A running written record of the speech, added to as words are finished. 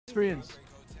Experience.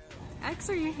 X,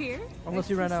 are you here? Unless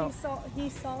he ran out. He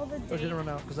saw the Or didn't run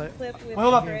out because I. clip with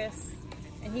Chris,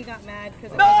 and he got mad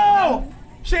because. No!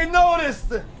 She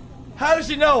noticed. How did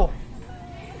she know?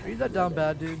 Are you that down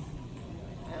bad, dude?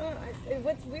 I don't.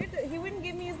 What's weird that he wouldn't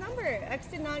give me his number. X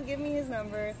did not give me his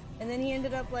number, and then he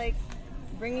ended up like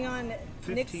bringing on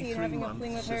Nixie and having a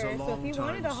fling with her. So if he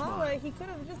wanted to holla, he could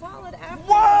have just hollered after.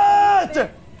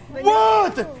 What?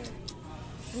 What? No.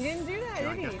 He didn't do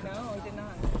that, did he? No, he did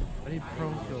not. I need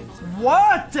prone kills.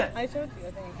 What? I showed you,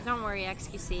 I think. Don't worry,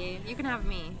 XQC. You can have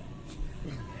me.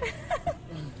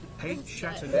 Hey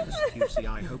chat and XQC,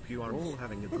 I hope you are all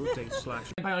having a good day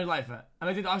slash. Impact on your life. I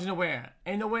like the oxygen aware.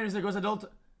 Ain't awareness that goes adult.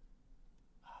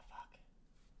 Oh fuck.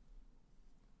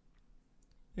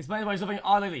 Explain why you're suffering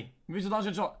oddly. Maybe it's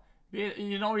control. You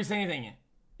don't always say anything.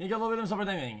 You got a little bit of something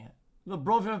anything. The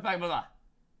bro feel back, blah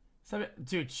blah.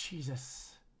 Dude,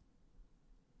 Jesus.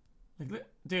 Like,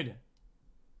 dude.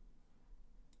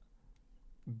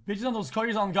 Bitches on those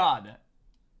cars on God.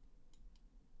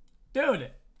 Dude.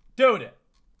 Dude.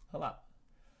 Hold up.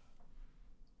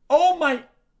 Oh my.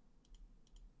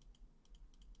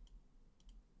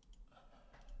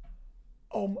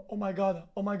 Oh my God.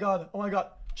 Oh my God. Oh my God.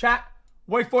 Chat.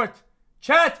 Wait for it.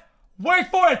 Chat. Wait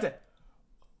for it.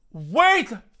 Wait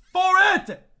for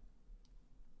it.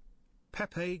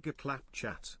 Pepe clap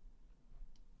chat.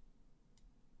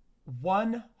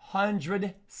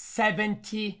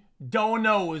 170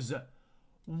 donos.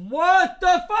 What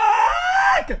the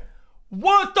fuck?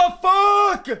 What the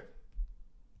fuck?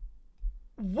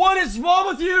 What is wrong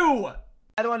with you?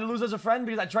 I don't want to lose as a friend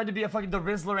because I tried to be a fucking the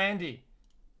Rizzler Andy.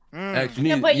 Actually,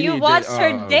 Yeah, but you watched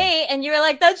her date and you were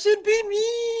like, that should be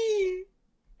me.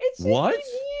 It should What? be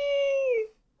me.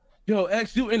 Yo,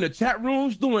 X, you in the chat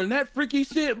rooms doing that freaky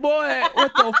shit, boy?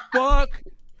 What the fuck?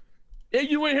 And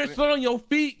you in here sitting on your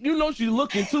feet? You know she's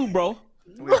looking too, bro.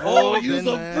 Oh, you's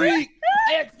a freak.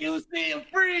 X, you see a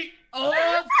freak.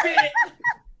 Oh, shit.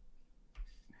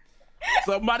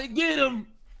 Somebody get him.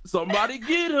 Somebody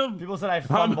get him. People said I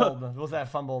fumbled. People said I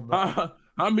fumbled.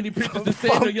 How many pictures to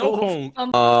send on your phone?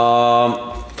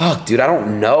 Fuck, dude, I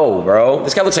don't know, bro.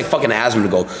 This guy looks like fucking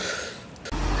Asmongold.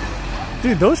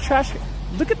 Dude, those trash.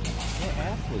 Look at. They're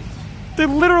athletes. They're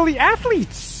literally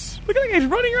athletes. Look at that guy. He's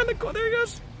running around the corner. There he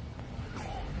goes.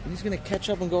 He's gonna catch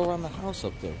up and go around the house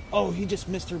up there. Oh, he just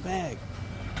missed her bag.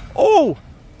 Oh!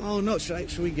 Oh no,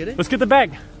 should we get it? Let's get the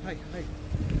bag. Hi.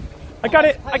 I got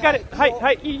it. I got it. Hi.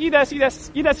 Iいです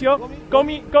よ.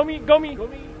 Gomi.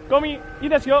 いい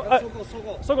ですよ.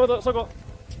 そこ.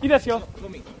 いいですよ.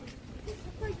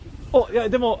 お、いや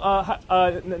でも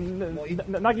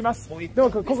投げます。でも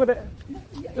ここで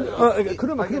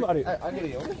車ある。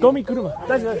ゴミ車。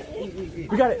大丈夫。We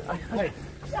got it. はい。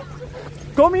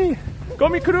ゴミ車。ゴ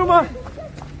ミ車。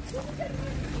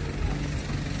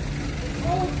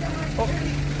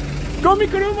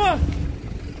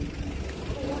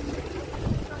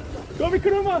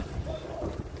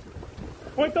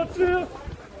もう一つ。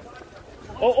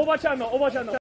おばちゃんの。